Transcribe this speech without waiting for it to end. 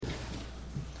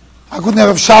Good night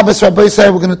of Shabbos, Rabbi said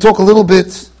we're going to talk a little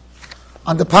bit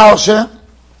on the Parsha.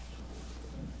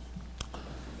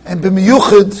 And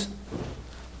b'miyuchid,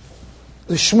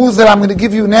 the shmuz that I'm going to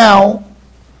give you now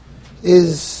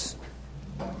is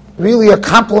really a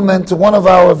compliment to one of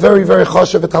our very, very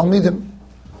choshev talmidim.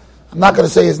 I'm not going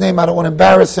to say his name, I don't want to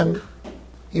embarrass him,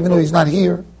 even though he's not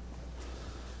here.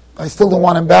 I still don't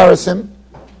want to embarrass him.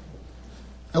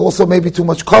 And also maybe too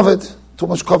much covet. Too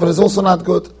much covet is also not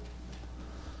good.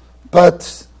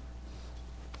 But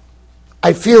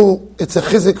I feel it's a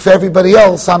chizik for everybody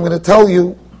else. So I'm going to tell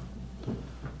you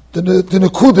the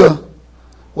nekuda,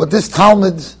 what this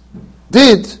Talmud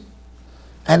did,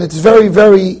 and it's very,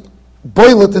 very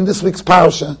boilet in this week's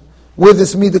Parsha, where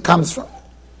this midah comes from.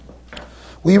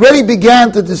 We already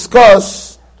began to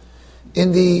discuss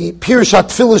in the Parshas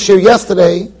Shiur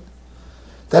yesterday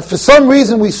that for some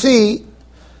reason we see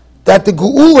that the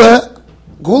Geula,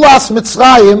 Geulas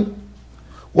Mitzrayim,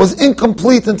 was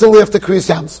incomplete until after Kriyas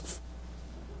Yamsuf.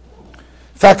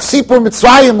 In fact, Sipur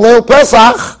Mitzrayim Leil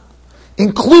Pesach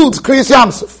includes Kriyas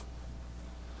Yamsuf.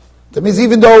 That means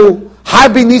even though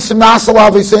Harbi Nisim Nasal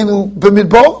Avesenu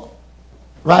B'Midbo,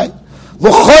 right?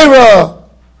 L'choira,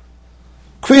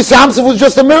 Kriyas Yamsuf was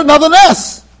just another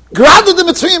ness. Granted, the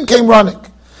Mitzrayim came running,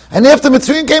 and after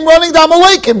Mitzrayim came running, the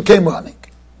Amalekim came running,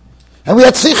 and we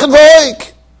had Sich and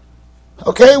V'Oik.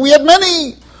 Okay, we had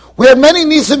many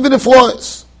Nisim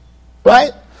V'Neflois.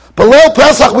 Right? But Leil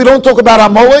Pesach, we don't talk about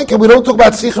Amalek, and we don't talk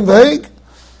about Sichem V'Heg.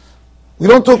 We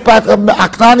don't talk about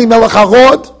Aknani Melech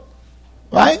Harod.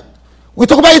 Right? We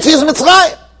talk about Yetzias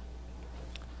Mitzrayim.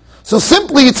 So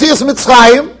simply, Yetzias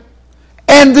Mitzrayim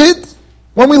ended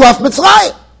when we left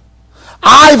Mitzrayim.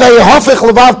 Ay v'yehofech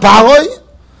levav paroi.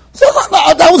 So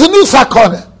that was a new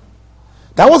sakona.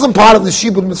 That wasn't part of the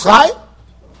Shibud Mitzrayim.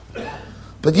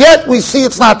 But yet, we see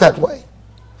it's not that way.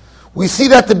 We see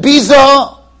that the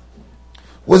Biza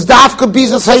was Dafka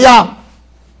Biza Sayam.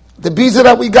 The Biza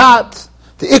that we got,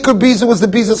 the Iker Biza was the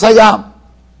Biza Sayam.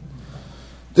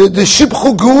 The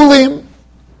Shibchu Gulim,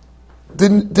 the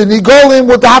Nigolim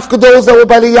were Dafka those that were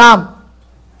by the Yam.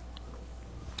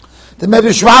 The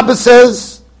Medrash Rabbi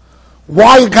says,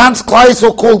 why Gans Klai is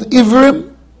so called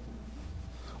Ivrim?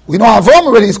 We know Avram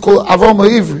already is called Avram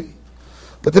Ivri.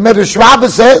 But the Medrash Rabbi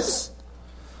says,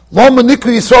 Lo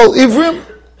Menikri Yisrael Ivrim,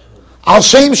 Al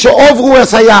Shem She'ovru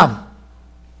Es Hayam.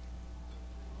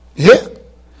 Yeah,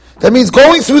 that means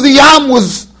going through the Yam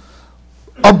was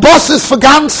a basis for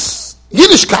ganz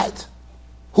Yiddishkeit,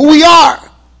 who we are.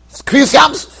 It's Kriyas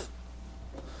Yamsuf.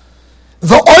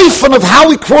 The oifen of how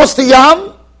we crossed the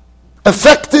Yam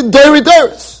affected Deri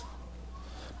Deris.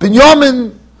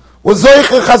 Binyamin was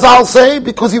Zoiche Chazal say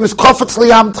because he was Kofetz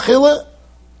Liyam Tchile.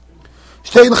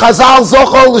 Stein Chazal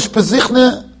Zochol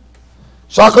L'shpezichne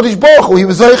Shakarish Bochu. He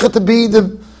was Zoiche to be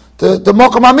the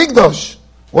Mokum HaMikdash.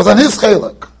 Was on his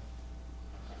chelak.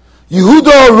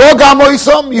 Yehuda Roga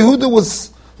Moisam, Yehuda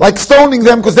was like stoning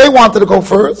them because they wanted to go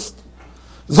first.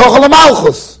 Zochel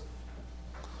Malchus.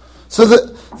 So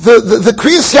the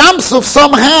Kriyas Yamsuf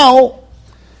somehow,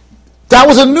 that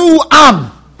was a new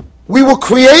Am. We were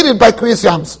created by Kriyas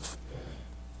Yamsuf.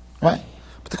 Right?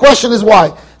 But the question is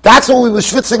why? That's what we were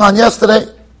schwitzing on yesterday.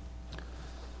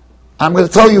 I'm going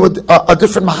to tell you a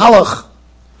different mahalach.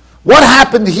 What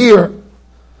happened here?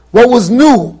 What was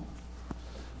new?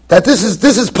 That this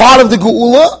is part of the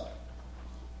Geula,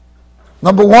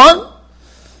 number one,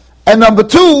 and number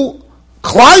two,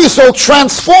 Klal Yisrael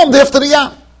transformed after the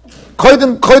Yam.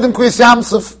 Koydem Kriyas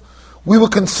Yamsuf, we were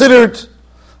considered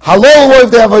Halol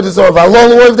Oiv De'Avodah Zarah,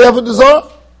 Halol Oiv De'Avodah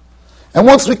Zarah, and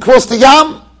once we crossed the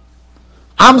Yam,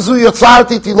 Amzu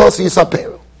Yotzarti Tilosi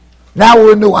Yisaperu. Now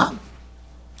we're a new Am.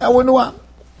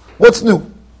 What's new?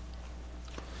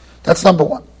 That's number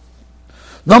one.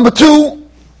 Number two,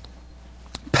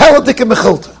 Peladik and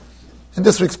Mechilta in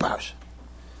this week's Parsha.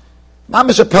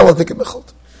 Mamish a Peladik and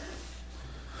Mechilta.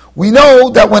 We know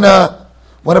that when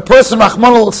a person,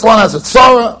 Rahman al-Islam, has a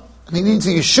tzara and he needs a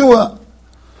Yeshua,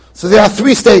 so there are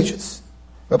three stages.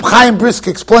 Reb Chaim Brisk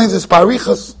explains this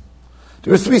Parichas.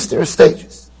 There are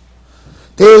stages.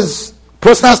 There's,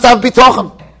 person has to have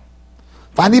bitochen.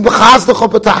 Vani b'chazdecho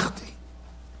b'tachti.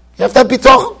 You have to have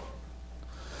bitochen.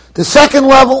 The second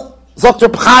level, Dr.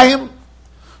 Reb Chaim,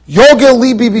 Yogel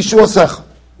Libi B'Yeshua.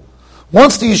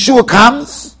 Once the Yeshua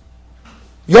comes,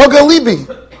 Yogel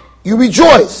Libi, you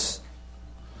rejoice.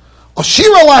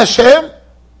 Ashira LaHashem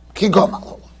Ki Gom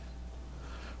Aloloi.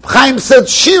 Chaim said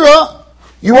Shira,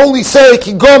 you only say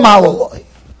Ki Gom Aloloi.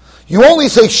 You only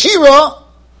say Shira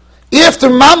after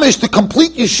Mamish, the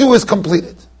complete Yeshua is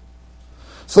completed.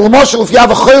 So L'moshel, if you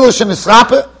have a Choylish and a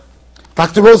Srape,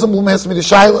 Dr. Rosenblum asked me to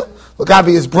Shaila,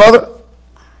 Lagabi his brother,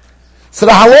 So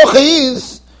the halacha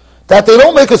is that they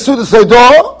don't make a Suda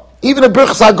Seidah, even a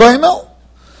Birchas HaGoimel,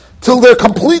 till they're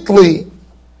completely,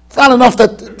 it's not enough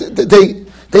that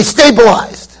they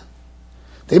stabilized.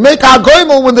 They make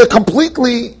HaGoimel when they're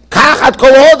completely, Kachat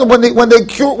Kol Hodom,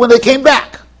 when they came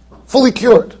back, fully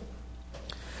cured.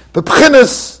 But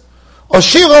B'chinas,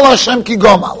 Oshir al Hashem ki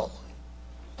Gomal.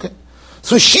 Okay.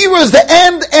 So Shiur is the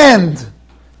end.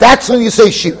 That's when you say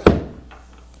Shiur.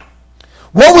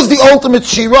 What was the ultimate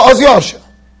Shiur? Oz Yoshia.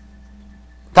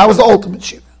 That was the ultimate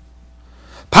Shiur.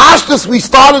 Parshas, we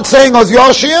started saying Oz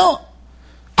Yoshia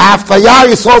after Yar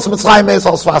Yisrael Mitzrayim Meis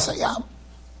Al Sfas Hayam.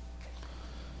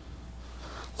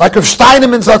 Like Rav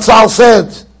Steinemann Zatzal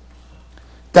said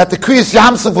that the Kriyas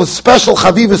Yamsuf was special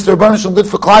Chavivus the Rebbeinu Shalom did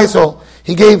for Klal Yisrael.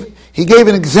 He gave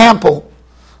an example,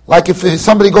 like if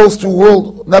somebody goes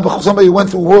through somebody went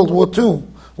through World War II,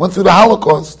 went through the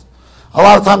Holocaust, a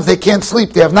lot of times they can't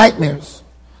sleep, they have nightmares.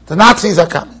 The Nazis are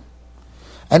coming.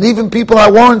 And even people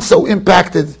that weren't so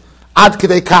impacted, Ad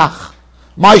Kedei Kach.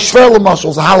 My Shver L'Mashal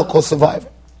was a Holocaust survivor.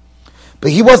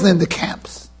 But he wasn't in the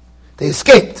camps. They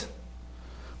escaped.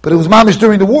 But it was Mamish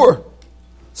during the war.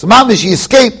 So Mamish, he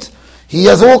escaped. He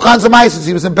has all kinds of mices.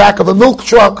 He was in back of a milk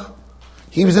truck.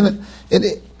 He was in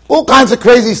all kinds of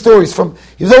crazy stories.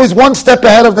 He was always one step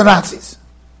ahead of the Nazis.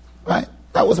 Right?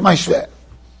 That was my Shver.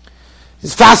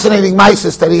 His fascinating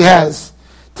mices that he has,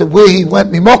 to where he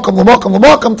went,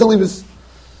 Mimokum, till he was...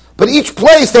 But each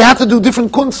place, they had to do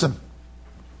different kunsim.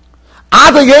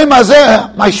 Ada Yom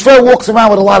Hazeh, my Shver walks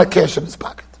around with a lot of cash in his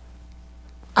pocket.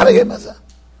 Ada Yom Hazeh.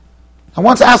 I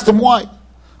once asked him why.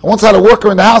 I once had a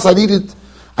worker in the house, I needed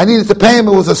to pay him,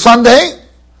 it was a Sunday,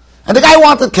 and the guy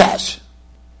wanted cash.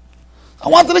 I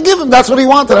wanted to give him, that's what he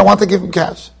wanted, I wanted to give him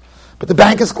cash. But the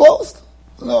bank is closed.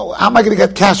 No, how am I going to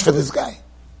get cash for this guy?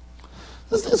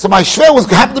 So my Shver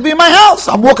happened to be in my house.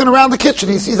 I'm walking around the kitchen,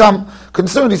 he sees I'm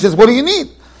concerned, he says, what do you need?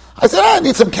 I said, I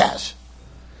need some cash.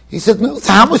 He said, no,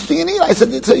 so how much do you need? I said,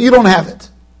 you don't have it.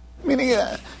 Meaning,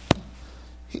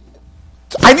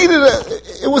 I needed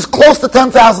it was close to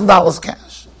 $10,000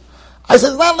 cash. I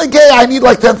said, not like gay, I need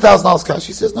like $10,000 cash.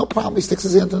 He says, no problem. He sticks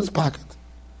his hand in his pocket.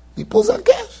 He pulls out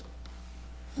cash.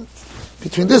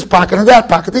 Between this pocket and that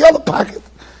pocket, the other pocket,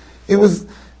 it was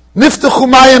Niftachu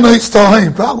Maya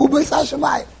Noistohim.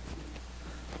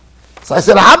 So I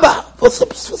said, Abba, what's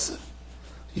up?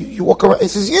 You walk around. He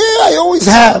says, yeah, I always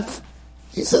have.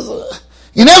 He says,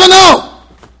 you never know.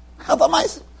 How about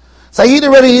myself? Saeed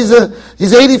already,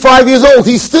 he's 85 years old.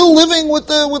 He's still living with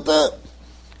the,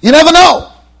 you never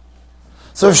know.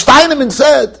 So Steinemann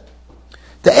said,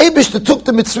 the Eibush that took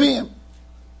the Mitzrayim,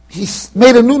 he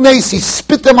made a new nace, he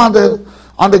spit them on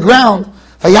the ground.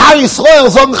 Vayar Yisrael,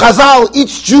 Zog Chazal,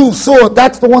 each Jew saw it.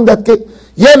 That's the one that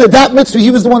Yena, that Mitzvah, he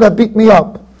was the one that beat me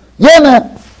up.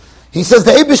 Yena, he says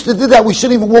the Eibush that did that, we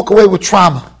shouldn't even walk away with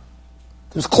trauma.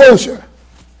 There's closure.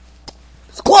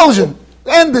 It's closure.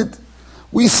 Ended.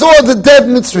 We saw the dead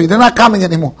Mitzri. They're not coming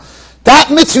anymore. That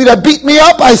Mitzri that beat me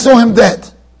up, I saw him dead.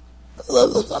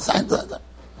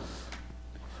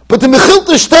 But the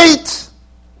Mechilta state,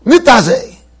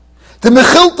 Nitazeh. The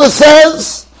Mechilta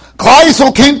says, Klal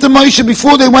Yisrael came to Moshe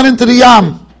before they went into the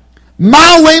Yam.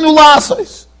 Ma'aleinu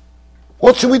la'asos.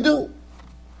 What should we do?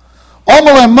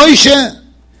 Omer Moshe,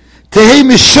 tehei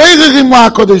mishorerim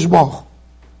la'akadosh baruch hu.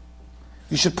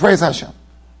 You should praise Hashem.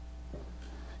 You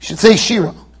should say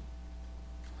Shira.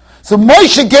 So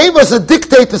Moshe gave us a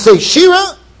dictate to say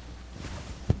Shira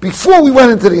before we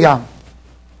went into the Yam.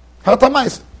 While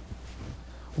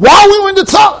we were in the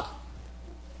Torah.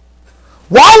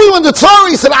 While we were in the Torah,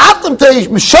 he said, Atam teish,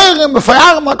 Meshorim,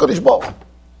 Mefayarim, HaKadosh Baruch Hu.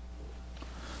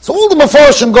 So all the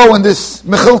Mefarshim go in this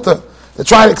Mechilta to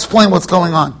try to explain what's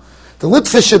going on. The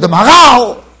Litvisha, the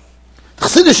Maral, the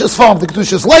Chassidisches form, the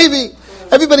Kedushas Levi,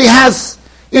 everybody has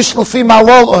Ish Lefi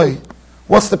Malol.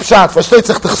 What's the Pshat? Versteht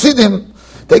sich the Chassidim,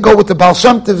 they go with the Baal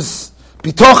Shem Tov's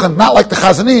Bitochen, not like the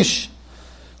Chazon Ish,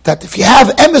 that if you have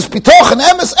Emes Bitochen,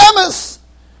 Emes,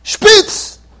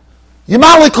 Spitz,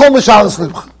 Yimali Kol Mishalis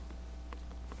Libcha.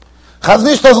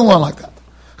 Chazon Ish doesn't learn like that.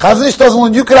 Chazon Ish doesn't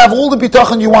learn, you could have all the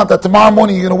Bitochen you want, that tomorrow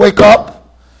morning you're going to wake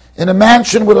up in a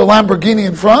mansion with a Lamborghini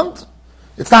in front.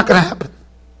 It's not going to happen.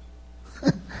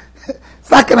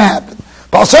 It's not going to happen.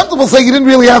 Baal Shem Tov will say you didn't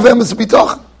really have Emes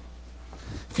Bitochen.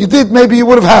 If you did, maybe it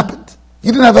would have happened.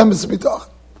 You didn't have Emes Bitochen.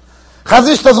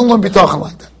 Chazon Ish doesn't learn Bitochen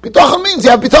like that. Bitochen means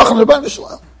you have Bitochen in Reuven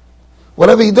Shalom.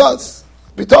 Whatever he does,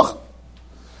 Bitochen.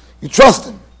 You trust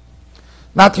him.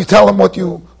 Not you tell him what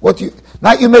you,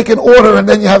 not you make an order and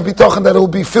then you have Bitochen that it will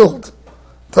be filled.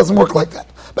 It doesn't work like that.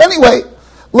 But anyway,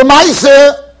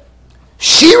 L'maiseh,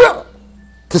 Shira.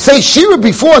 To say Shira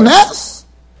before Nes?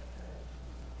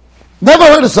 Never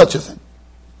heard of such a thing.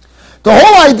 the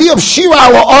whole idea of Shira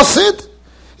ala Osid,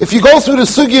 if you go through the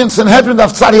Sugi and Sanhedrin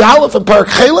of Tzadi Aleph and Parak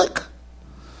Chelik,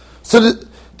 so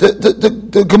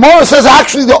the Gemara says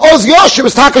actually the Oz Yosher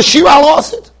is Taka Shira ala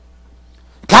Osid.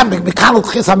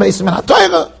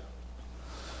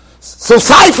 So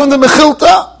aside from the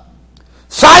Mechilta,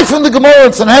 aside from the Gemara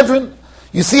and Sanhedrin,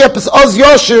 you see Oz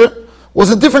Yosher was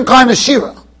a different kind of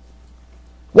Shira.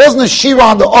 Wasn't a Shira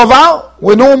on the Oval,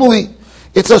 where normally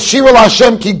it's a Shira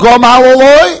L'Hashem ki gom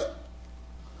al-oloi.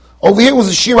 Over here it was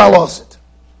a Shira L'Osid.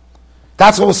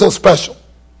 That's what was so special.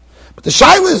 But the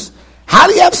Shaila is, how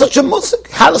do you have such a musik?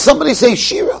 How does somebody say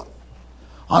Shira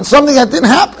on something that didn't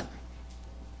happen?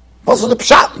 What's the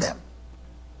pshat in them?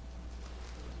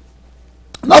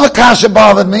 Another kasha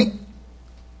bothered me.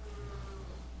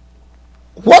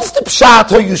 What's the pshat?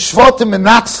 Ho yushvotim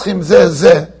menatzchim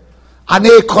zeh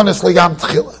anei kones leyam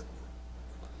tchila.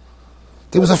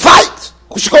 There was a fight.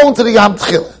 Who should go into the yam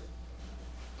tchila?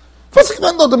 First, the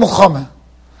Mulchama.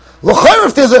 L'chayr,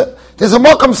 if there's a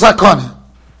mokam sakana,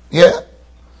 yeah,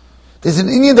 there's an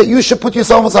Indian that you should put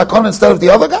yourself in sakana instead of the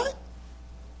other guy.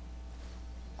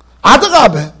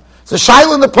 Adarabeh. It's a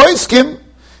shaila in the poiskim.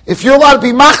 If you're allowed to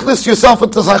be machlis yourself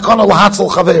into sakana lahatzel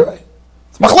chaverei,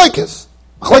 it's machlekes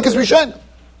rishonim.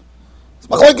 It's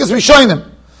machlekes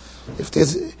rishonim.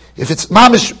 If it's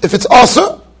mamish, if it's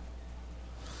aser,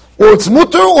 or it's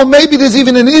mutter, or maybe there's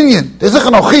even an Indian. There's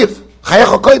zichar nochiv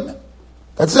chayecha koydem.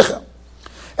 That's zichar.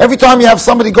 Every time you have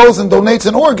somebody goes and donates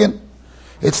an organ,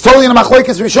 it's totally in a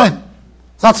machlekes rishonim.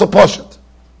 It's not so poshut,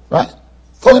 right?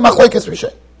 It's totally machlekes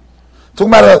rishonim.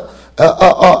 Talking about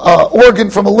a organ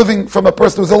from a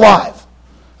person who's alive.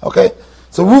 Okay?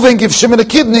 So Reuven gives Shimon a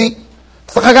kidney.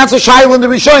 It's like I got a shaila in the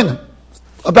Rishonim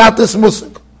about this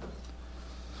musik.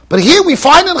 But here we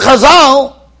find in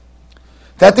Chazal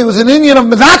that there was an Indian of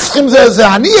Menatzchim Zeh.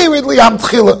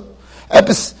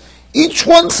 Each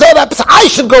one said, I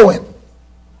should go in.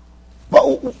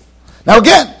 Now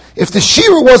again, if the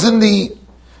Shira was in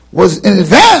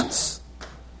advance,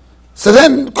 so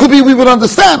then could be we would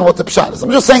understand what the pshat is.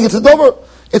 I'm just saying it's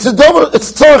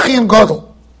tzorachim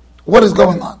gadol. What is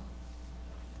going on?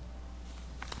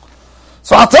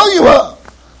 So I'll tell you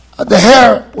the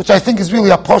hair, which I think is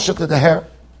really a poshet to the hair.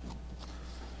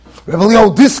 Rabbi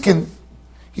Rudinsky,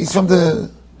 he's from the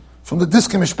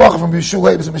Diskin Mishpacha, from Yeshua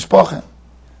Leib's Mishpacha.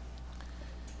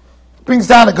 Brings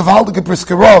down a Gavaldige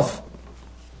Briskerov.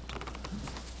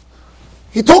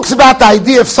 He talks about the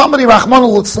idea if somebody, Rachmana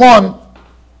litzlan,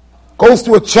 goes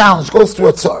through a challenge, goes through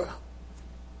a tzara.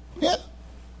 Yeah.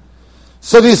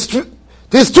 So there's two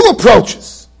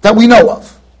approaches that we know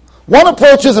of. One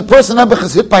approach is a person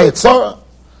is hit by a tzara,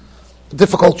 a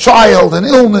difficult child, an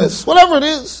illness, whatever it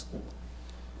is.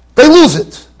 They lose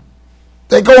it.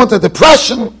 They go into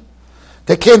depression.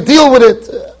 They can't deal with it.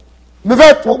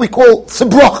 Mevert, what we call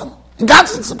sibrochen. In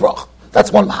God's sibrochen.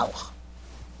 That's one malach.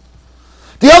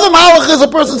 The other malach is a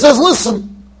person says,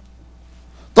 listen,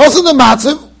 those are the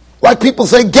matziv, like people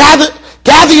say, gather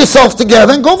yourself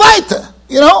together and go weiter.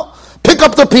 Pick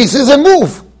up the pieces and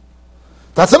move.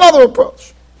 That's another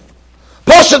approach.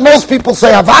 Parshas, most people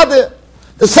say avade.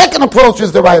 The second approach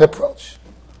is the right approach.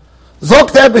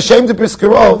 Zok der b'shem de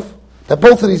briskerov that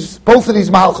both of these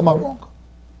mahalchim are wrong.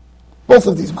 Both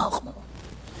of these mahalchim are wrong.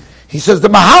 He says the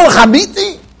mahalch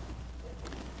hamiti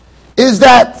is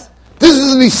that this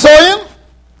is an isoyin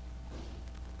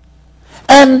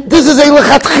and this is a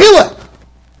lechatchila.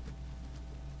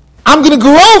 I'm going to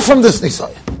grow from this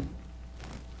nisayon.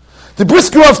 The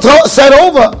Briskerov said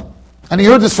over, and he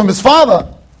heard this from his father,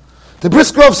 the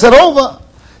Briskerov said over,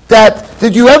 that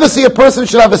did you ever see a person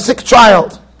should have a sick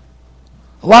child?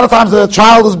 A lot of times a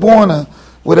child is born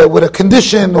with a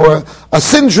condition or a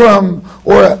syndrome,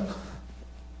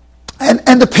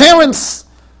 and the parents,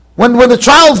 when the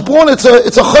child's born, it's a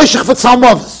choshech for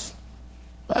tzalmavis.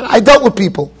 I dealt with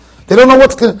people. They don't know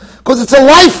because it's a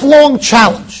lifelong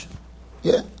challenge.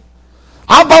 Yeah.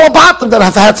 I've balabatim that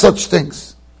have had such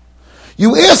things.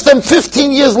 You ask them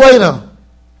 15 years later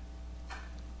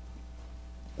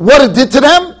what it did to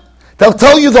them, they'll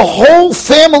tell you the whole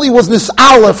family was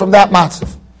nis'ala from that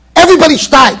matzav. Everybody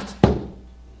steigt.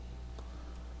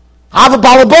 I have a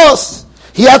balabos.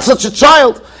 He had such a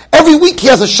child. Every week he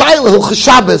has a shayla, hilchas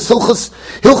Shabbos, hilchas.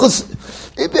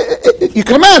 You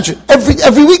can imagine.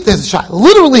 Every week there's a shayla.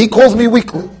 Literally, he calls me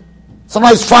weekly.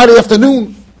 Sometimes Friday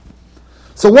afternoon.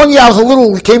 So one year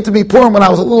he came to me Purim when I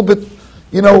was a little bit,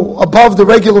 above the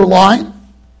regular line.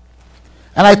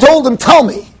 And I told him, tell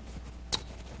me,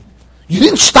 you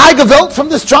didn't steig a welt from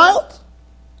this child?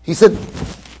 He said,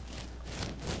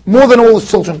 more than all his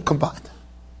children combined.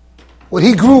 What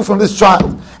he grew from this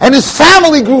child. And his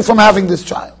family grew from having this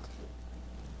child.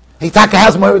 He taka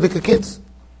has more of the kids.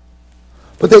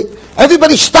 But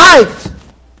everybody steigt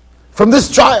from this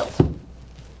child.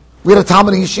 We had a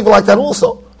Talmud in Yeshiva like that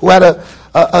also, who had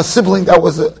a sibling that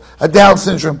was a Down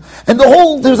syndrome. And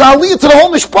there's aliyah to the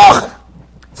whole mishpacha.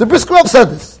 The Briskerov said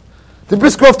this. The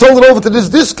Briskerov told it over to this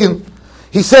diskin.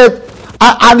 He said,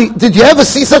 did you ever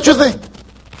see such a thing?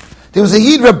 There was a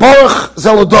Yid, Baruch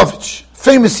Zelodovich,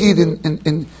 famous Yid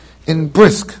in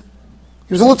Brisk.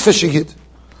 He was a Litvish Yid.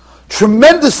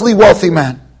 Tremendously wealthy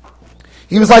man.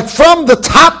 He was like from the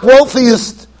top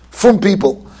wealthiest from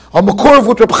people. On Makorov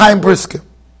with Reb Chaim Brisker.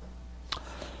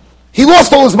 He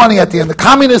lost all his money at the end. The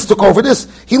communists took over this.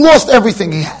 He lost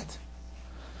everything he had.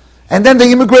 And then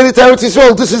they immigrated to Eretz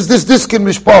Yisrael. This is this diskin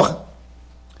mishpacha.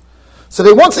 So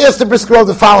they once asked the Briskerov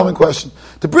the following question.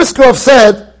 The Briskerov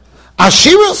said,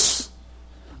 Ashiras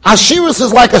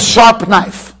is like a sharp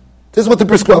knife. This is what the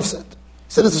Briskerov said. He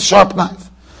said it's a sharp knife.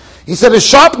 He said a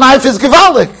sharp knife is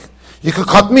gewaldig. You could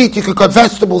cut meat, you could cut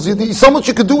vegetables. So much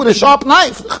you could do with a sharp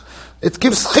knife. It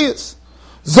gives chiyas.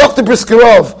 Zok the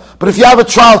Briskerov. But if you have a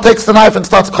child, takes the knife and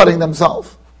starts cutting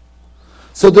themselves.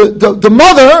 So the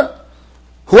mother,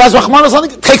 who has Rahman or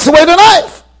something, takes away the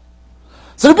knife.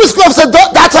 So the Briskerov said,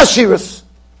 that's Ashiras.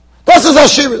 This is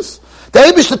Ashiras. The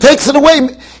Eibishter takes it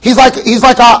away. He's like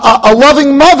a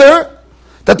loving mother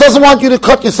that doesn't want you to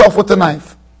cut yourself with the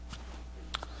knife.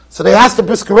 So they asked the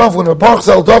Briskerov when Baruch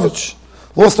Zeldovich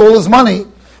lost all his money,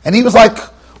 and he was like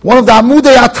one of the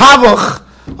Amudei Atavach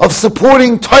of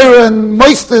supporting Torah and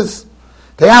Moistes.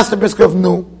 They asked the Briskerov,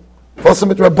 no.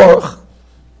 Vasamit Reb Baruch.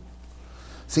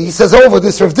 See, he says over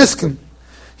this Rav Diskin.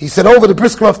 He said over, the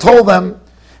Briskerov told them,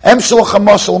 Em Shalach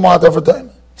HaMashal Ma'ad Avadaim.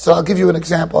 He said, I'll give you an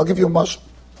example. I'll give you a mashal.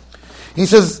 He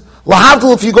says,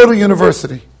 Lahavdil, if you go to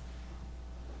university,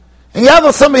 and you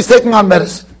have somebody's taking on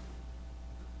medicine.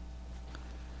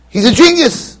 He's a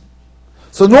genius.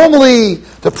 So normally,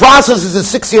 the process is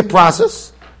a 6-year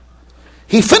process.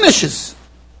 He finishes.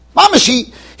 Mamash,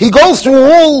 he goes through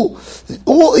all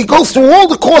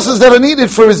the courses that are needed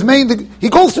for his main degree. He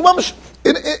goes through Mamash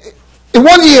in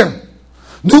 1 year.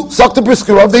 No, Dr.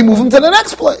 Briskerov, they move him to the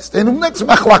next place. They move him next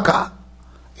Mechlaka.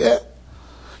 Yeah.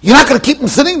 You're not going to keep him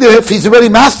sitting there if he's already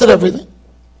mastered everything.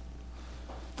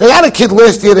 They had a kid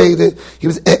last year, he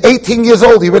was 18 years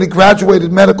old, he already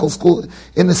graduated medical school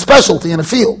in a specialty, in a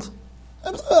field.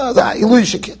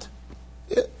 Ilusha kid.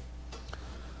 Yeah.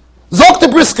 Dr.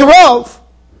 Briskerov,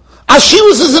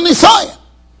 Ashiras is an Isaiah.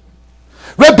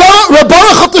 Reb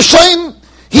Baruch Hashem,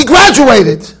 he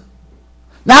graduated.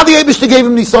 Now the Eibishter gave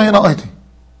him Nisayon already.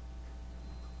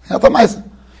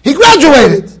 He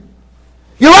graduated.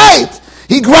 You're right.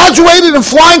 He graduated in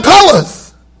flying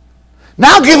colors.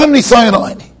 Now give him Nisayon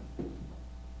already.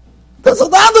 There's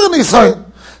another Nisayon.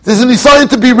 There's a Nisayon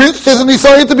to be rich. There's a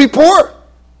Nisayon to be poor.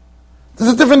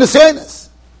 There's a different Nisayonis.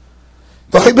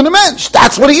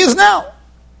 That's what he is now.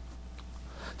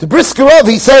 The Briskerov,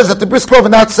 he says that the Briskerov,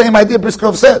 and that same idea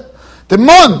Briskerov said, the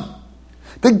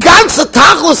ganze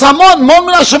Tachlis Hamon, Mon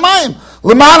min HaShemayim,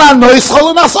 L'man HaNoischa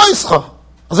L'Nasoischa.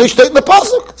 As I state in the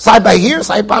Pasuk, side by here,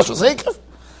 side by Parshas,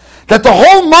 that the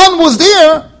whole Mon was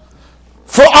there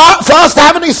for us to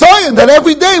have an Nisayon, that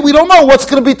every day we don't know what's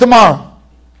going to be tomorrow.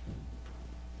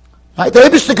 Right? The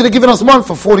Eibishter could have given us Mon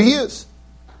for 40 years.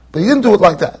 But he didn't do it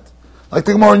like that. Like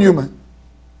the Gemara in Newman.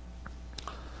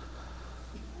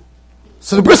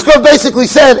 So the Briskerov basically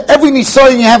said, every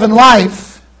Nisayon you have in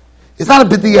life is not a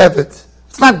b'di'evet.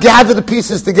 It's not gather the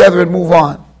pieces together and move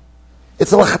on.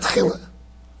 It's a lachatchila.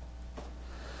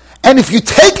 And if you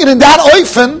take it in that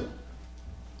oifen,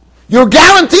 you're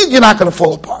guaranteed you're not going to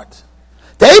fall apart.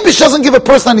 The Eibush doesn't give a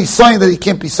person any sign that he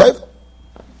can't be saved.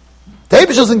 The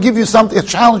Eibush doesn't give you something, a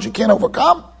challenge you can't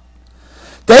overcome.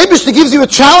 The Eibush gives you a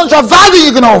challenge, avada,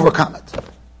 you're going to overcome it.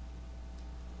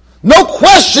 No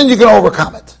question you're going to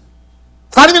overcome it.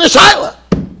 It's not even a shaila.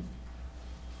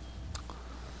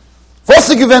 What's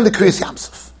the given the Kriyas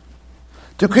Yamsuf?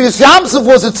 The Kriyas Yamsuf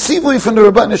was a tzivui from the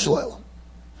Rabbi Shalom.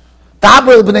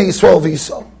 Daber b'nei Yisrael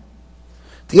v'Yisrael.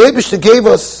 The Eibush gave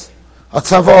us a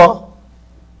tzavah,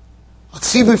 a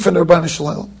tzivui from the Rabbi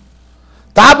Shalom.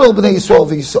 Daber b'nei Yisrael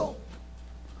v'Yisrael.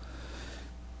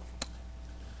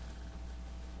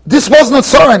 This wasn't a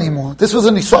tzara anymore. This was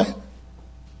an Nisayon.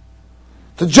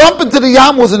 To jump into the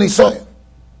Yam was an Nisayon.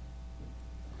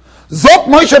 Zok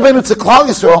Moshe Rabbeinu to Klal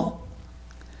Yisrael.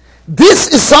 This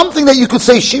is something that you could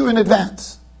say Shiur in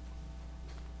advance.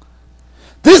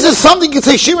 This is something you could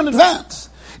say Shiur in advance.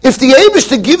 If the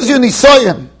Eibishter gives you a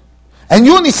Nisayon, and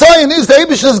your Nisayon is the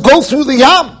Eibishter says go through the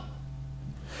Yam,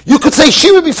 you could say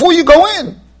Shiur before you go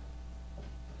in.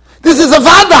 This is a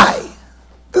Vadai.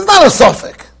 This is not a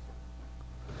suffix.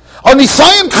 A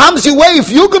Nisayan comes your way. If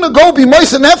you're going to go be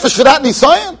Moshe Nefesh for that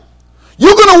Nisayan,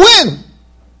 you're going to win.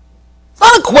 It's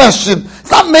not a question.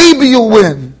 It's not maybe you'll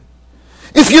win.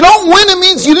 If you don't win, it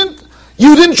means you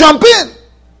didn't jump in.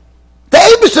 The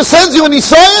Eibusher sends you a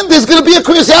Nisayan, there's going to be a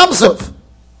Kriyas Yamsuf.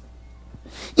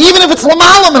 Even if it's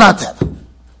Lamalam and Atev.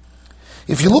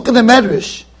 If you look at the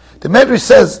Medrash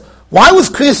says, why was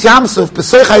Kriyas Yamsuf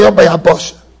B'Seich Hayom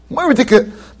B'Yabosha?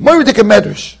 Moiridik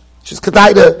Medrash, which is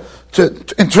Kedai to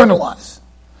internalize.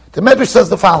 The Medrash says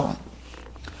the following.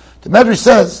 The Medrash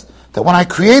says that when I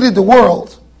created the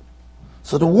world,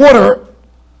 so the water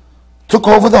took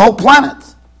over the whole planet.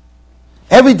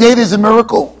 Every day there's a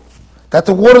miracle that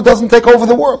the water doesn't take over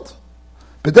the world.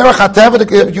 B'derech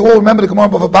HaTeva, you all remember the Gemara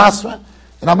Bava Basra,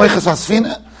 in Ameches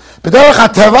Hasfina. B'derech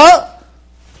HaTeva,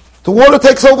 the water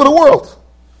takes over the world.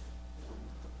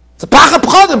 It's a Pachat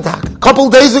Pchadim Tak. A couple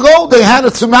of days ago, they had a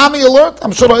tsunami alert.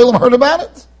 I'm sure the Olam heard about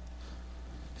it.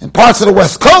 In parts of the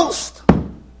West Coast,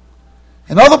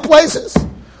 in other places,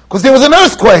 because there was an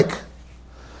earthquake.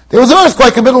 There was an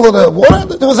earthquake in the middle of the water.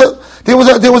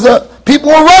 There was a people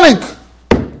were running.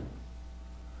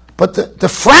 But the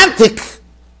frantic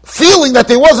feeling that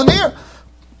there wasn't here,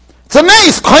 it's a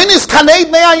nice. Koinis kaneid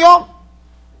me'ayom.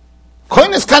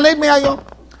 Koinis kaneid me'ayom.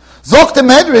 Zok the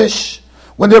Medrash,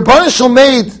 when the Rebbeinu Shalom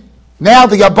made now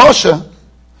the Yabosha,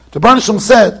 the Rebbeinu Shalom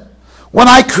said, when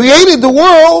I created the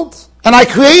world, and I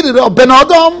created a Ben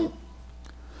Adam,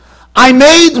 I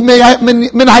made min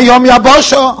hayom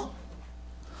Yabosha.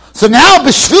 So now,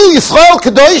 B'shvil Yisrael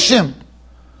Kedoshim,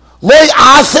 lo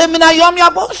ya'aseh min hayom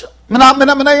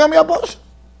Yabosha.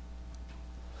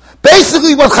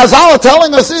 Basically, what Chazal are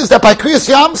telling us is that by Kriyas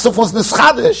Yamsuf was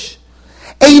Nischadish,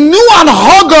 a new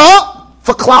anhaga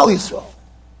for Klal Yisrael.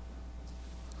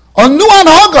 A new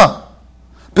anhaga.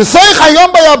 B'seich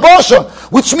hayom b'yabosha,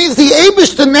 which means the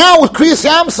Eibishter now with Kriyas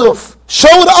Yamsuf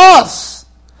showed us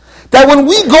that when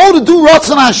we go to do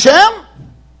Ratzon Hashem,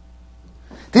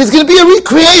 there's going to be a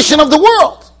recreation of the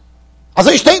world. As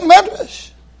I state in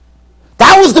Medrash.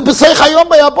 That was the B'seich hayom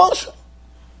b'yabosha.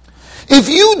 If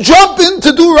you jump in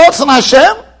to do Ratzon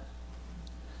Hashem,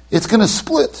 it's going to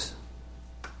split.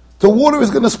 The water is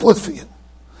going to split for you.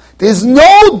 There's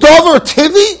no Dover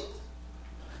Tivi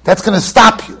that's going to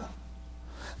stop you.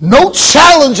 No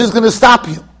challenge is going to stop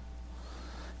you.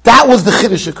 That was the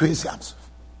Chiddush of Kriyas Yamsuf.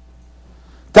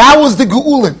 That was the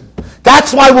Geulim.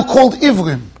 That's why we're called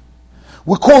Ivrim.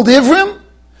 We're called Ivrim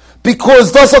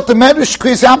because thus up the Medrash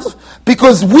Kriyas Yamsuf,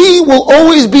 because we will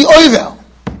always be Oivel.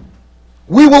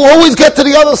 We will always get to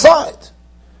the other side.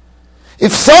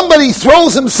 If somebody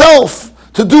throws himself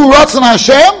to do Ratzon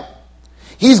Hashem,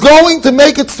 he's going to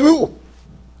make it through.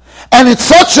 And it's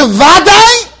such a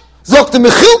Vadai, Zok the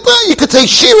Mechilta, you could say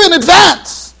Shiur in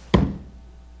advance.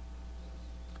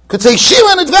 Could say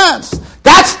Shiur in advance.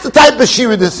 That's the type of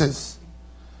Shiur this is.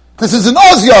 This is an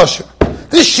Oz Yasher.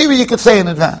 This Shiur you could say in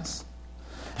advance.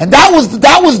 And that was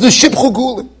the Shibchu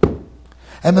Gulim.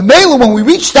 And the Mela, when we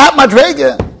reached that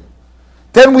Madrega,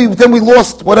 then we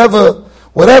lost whatever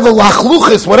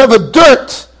lachluchis, whatever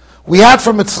dirt we had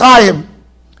from Mitzrayim.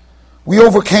 We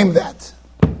overcame that.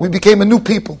 We became a new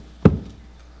people.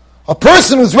 A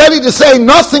person who's ready to say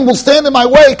nothing will stand in my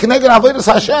way, Keneged Avodas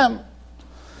Hashem.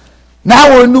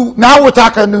 Now we're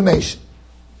talking a new nation.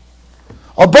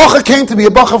 A bacha came to me,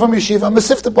 a bacha from Yeshiva, a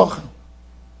Mesifta bacha.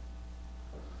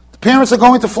 The parents are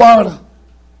going to Florida.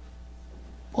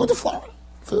 Going to Florida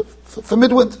for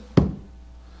midwinter.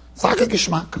 It's like a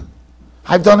geschmack.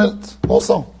 I've done it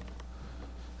also.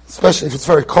 Especially if it's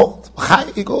very cold.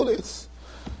 You go there.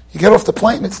 You get off the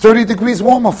plane, it's 30 degrees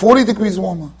warmer, 40 degrees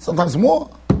warmer, sometimes more.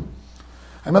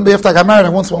 I remember after I got married, I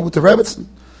once went with the Rebbitzin.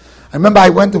 I remember I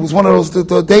went, it was one of those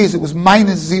the days, it was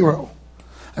 -0.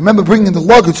 I remember bringing the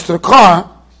luggage to the car.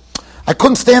 I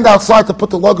couldn't stand outside to put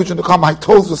the luggage in the car. My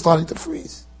toes were starting to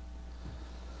freeze.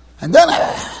 And then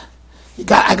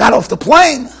I got off the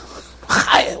plane.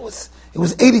 It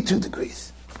was 82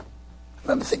 degrees. I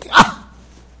remember thinking,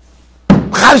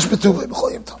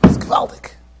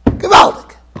 gewaldig.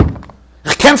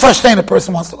 I can't verstehen a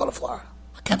person wants to go to Florida.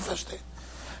 I can't verstehen.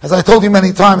 As I told you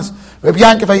many times, Rabbi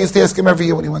Yankov, I used to ask him every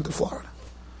year when he went to Florida,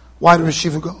 why the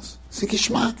Yeshiva goes? It's a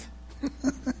geschmack.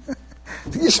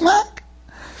 It's a geschmack.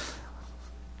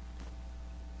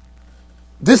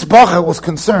 This Bacha was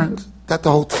concerned that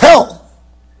the hotel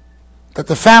that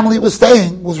the family was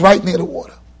staying was right near the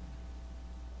water.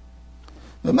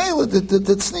 The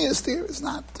tznius there is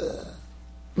not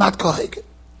koheket.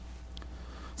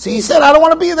 So he said, I don't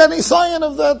want to be in any sign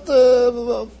of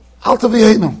that Alta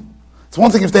V'yeinu. It's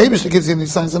one thing if the Eibishter gives you any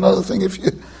sign, it's another thing if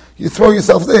you throw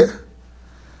yourself there.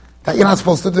 That you're not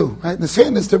supposed to do. Right?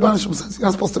 Nisyanis, the Rebbeinu Shalom says, you're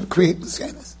not supposed to create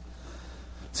Nisyanis.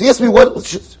 So he asked me what.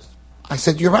 I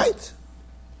said, you're right.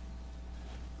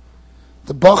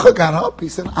 The bacha got up. He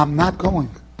said, I'm not going.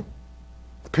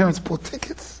 The parents bought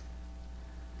tickets,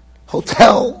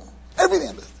 hotel,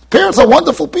 everything. The parents are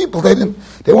wonderful people.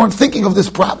 They weren't thinking of this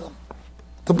problem.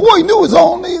 The boy knew his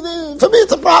own. For me,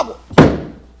 it's a problem.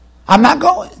 I'm not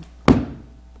going.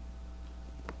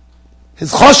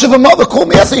 His choshev mother called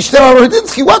me yesterday. She said,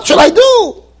 Rudinsky, what should I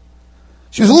do?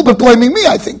 She was a little bit blaming me,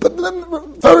 I think, but then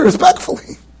very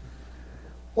respectfully.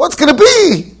 What's going to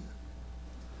be?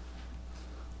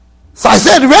 So I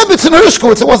said, Rebbe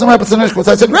Tznershkowitz. It wasn't Rebbe Tznershkowitz.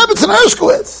 I said, Rebbe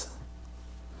Tznershkowitz.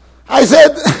 I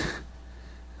said,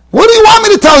 what do you want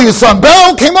me to tell you, son?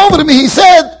 Beryl came over to me. He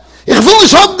said, Ich will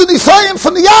nicht haben den Nisayin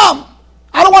from the Yam.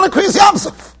 I don't want to create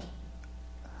Yamsuf.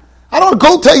 I don't want to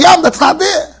go to a Yam that's not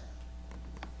there.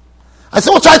 I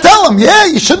said, what should I tell him? Yeah,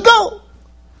 you should go.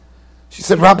 She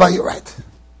said, Rabbi, you're right.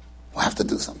 We'll have to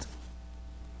do something.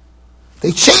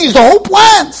 They changed the whole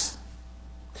plans.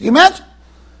 Can you imagine?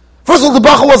 First of all, the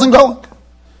bacha wasn't going.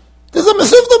 There's a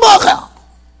mesivta bacha.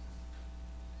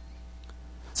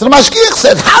 So the mashgiach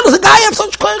said, how does a guy have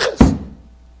such koiches?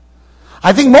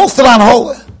 I think most are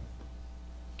unholy.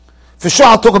 For sure,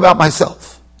 I'll talk about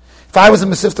myself. If I was a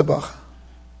mesivta bacha,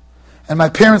 and my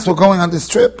parents were going on this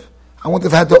trip, I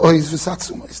wouldn't have had the ois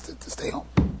v'satsumos to stay home.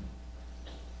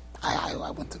 I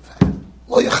wouldn't have had.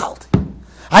 Lo yachalti.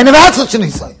 I never had such an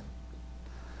isay.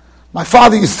 My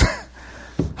father used to,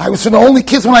 I was from the only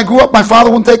kids when I grew up, my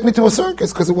father wouldn't take me to a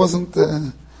circus because it wasn't,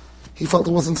 he felt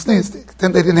it wasn't sneerstic.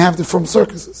 Then they didn't have the from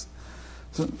circuses.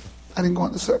 So I didn't go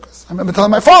on the circus. I remember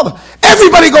telling my father,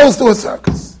 everybody goes to a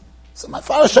circus. So my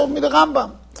father showed me the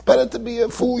Rambam. It's better to be a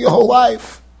fool your whole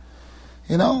life.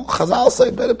 You know, Chazal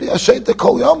say better be a sheita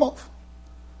kol yomov.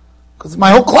 Because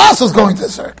my whole class was going to a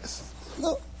circus.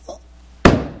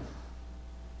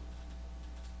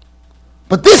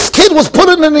 But this kid was put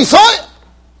in an Nisayim.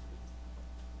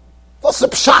 What's the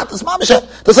pshat?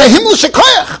 There's a himmel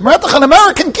shekoyach. Meretach, an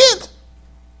American kid.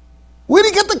 Where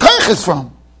did he get the koyches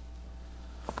from?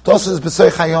 Tos is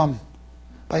b'sei chayom.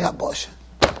 Bayat Bosh.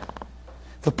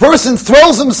 If a person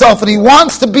throws himself and he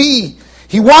wants to do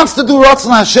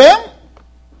Ratzon Hashem,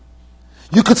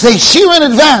 you could say Shiur in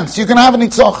advance. You can have a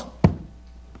nitzach.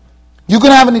 You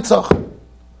can have a nitzach.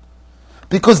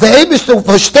 Because the Eibush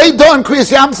for Shtei Dor and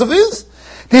Kriyas Yamsov is,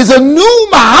 there's a new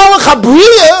Mahalach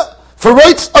HaBriya for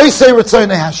Oisei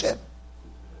Ritzonei Hashem.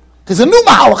 There's a new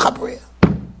Mahalach HaBriya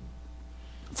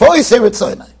for Oisei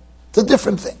Ritzonei. It's a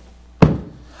different thing.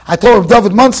 I told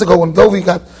David months ago when Dovi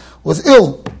was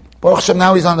ill. Baruch Hashem,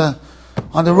 now he's on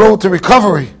the road to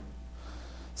recovery.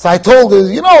 So I told her,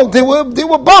 there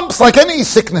were bumps like any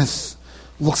sickness.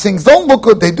 Things don't look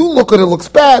good. They do look good. It looks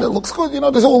bad. It looks good.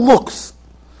 There's all looks.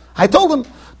 I told him,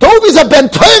 Dovi's a Ben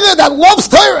Torah that loves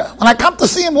Torah. When I come to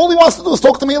see him, all he wants to do is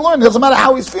talk to me and learn. It doesn't matter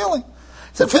how he's feeling.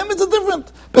 I said, for him it's a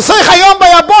different. B'sei chayom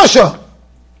bayabosha.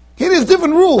 Here is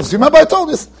different rules. You remember I told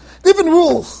you this? Different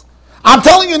rules. I'm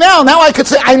telling you now I could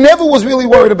say I never was really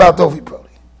worried about Dovi Brody.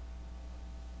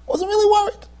 Wasn't really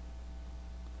worried.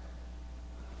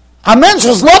 A mensch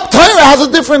who's not Torah has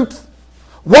a different,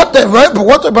 what the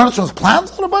Rebbe Shim's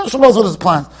plans, the Rebbe Shim knows what his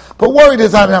plans. But worried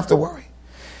is I didn't have to worry.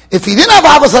 If he didn't have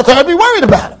Avos HaTorah, I'd be worried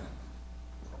about him.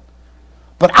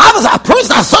 But a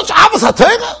person has such Avos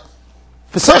HaTorah,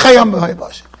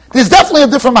 there's definitely a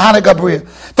different Mahana Gabriel.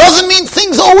 Doesn't mean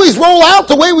things always roll out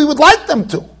the way we would like them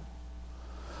to.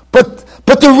 But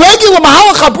the regular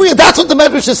Mahalach HaBriya, that's what the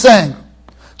Medrash is saying.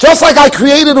 Just like I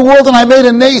created a world and I made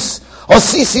a nace, or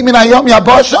Sisi min hayom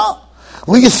yabasha,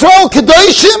 L'Yisrael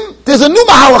Kedoshim, there's a new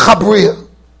Mahalach HaBriya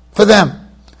for them.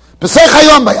 B'sei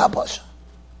chayom bayabasha.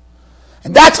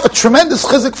 And that's a tremendous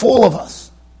chizik for all of us.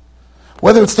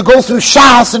 Whether it's to go through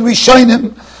Shas and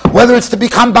Rishonim, whether it's to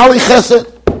become Bali Chesed,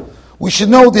 we should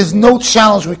know there's no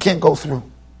challenge we can't go through.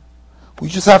 We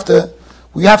have to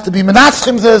be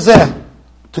menatzchim zeh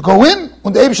to go in,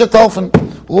 and the Eibusha Telfen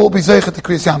will all be zeichet to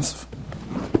Kriyas Yamsov.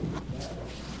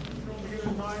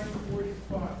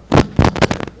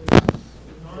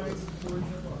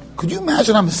 Could you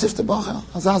imagine I'm a sifte bacha?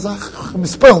 I'm a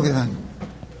spell given.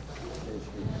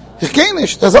 Ich gehe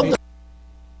nicht.